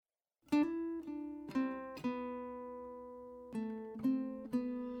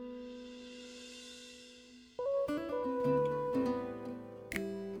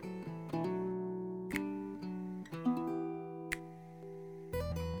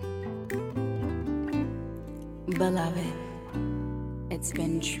Beloved, it's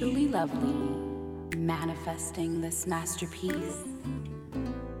been truly lovely manifesting this masterpiece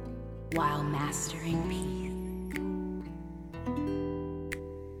while mastering peace.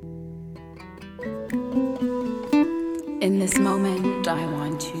 In this moment, I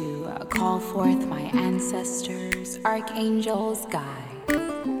want to call forth my ancestors, archangels, guides,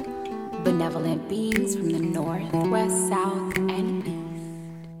 benevolent beings from the north, west, south, and east,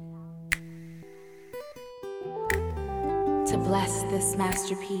 to bless this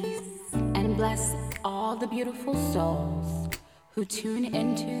masterpiece and bless all the beautiful souls who tune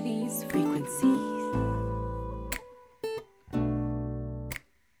into these frequencies.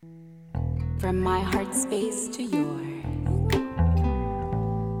 From my heart space to yours,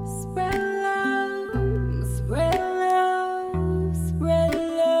 spread love, spread love, spread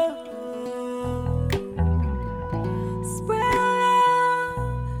love, spread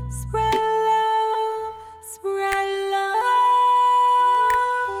love, spread love, spread love,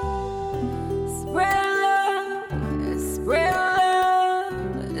 spread love, spread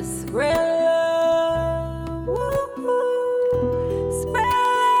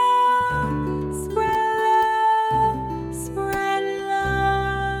love, spread love.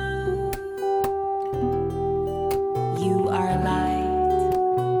 You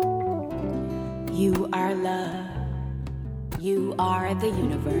are love. You are the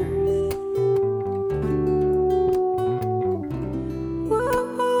universe.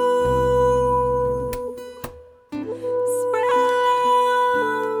 Woo-hoo. Spread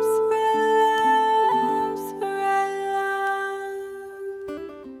love, spread love, spread love.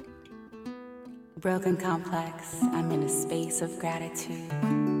 Broken complex, I'm in a space of gratitude.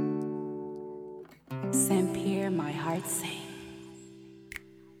 Semper, my heart sings.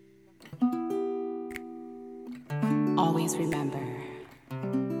 Always remember,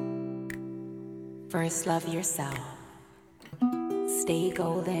 first love yourself, stay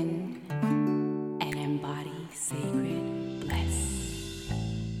golden, and embody sacred.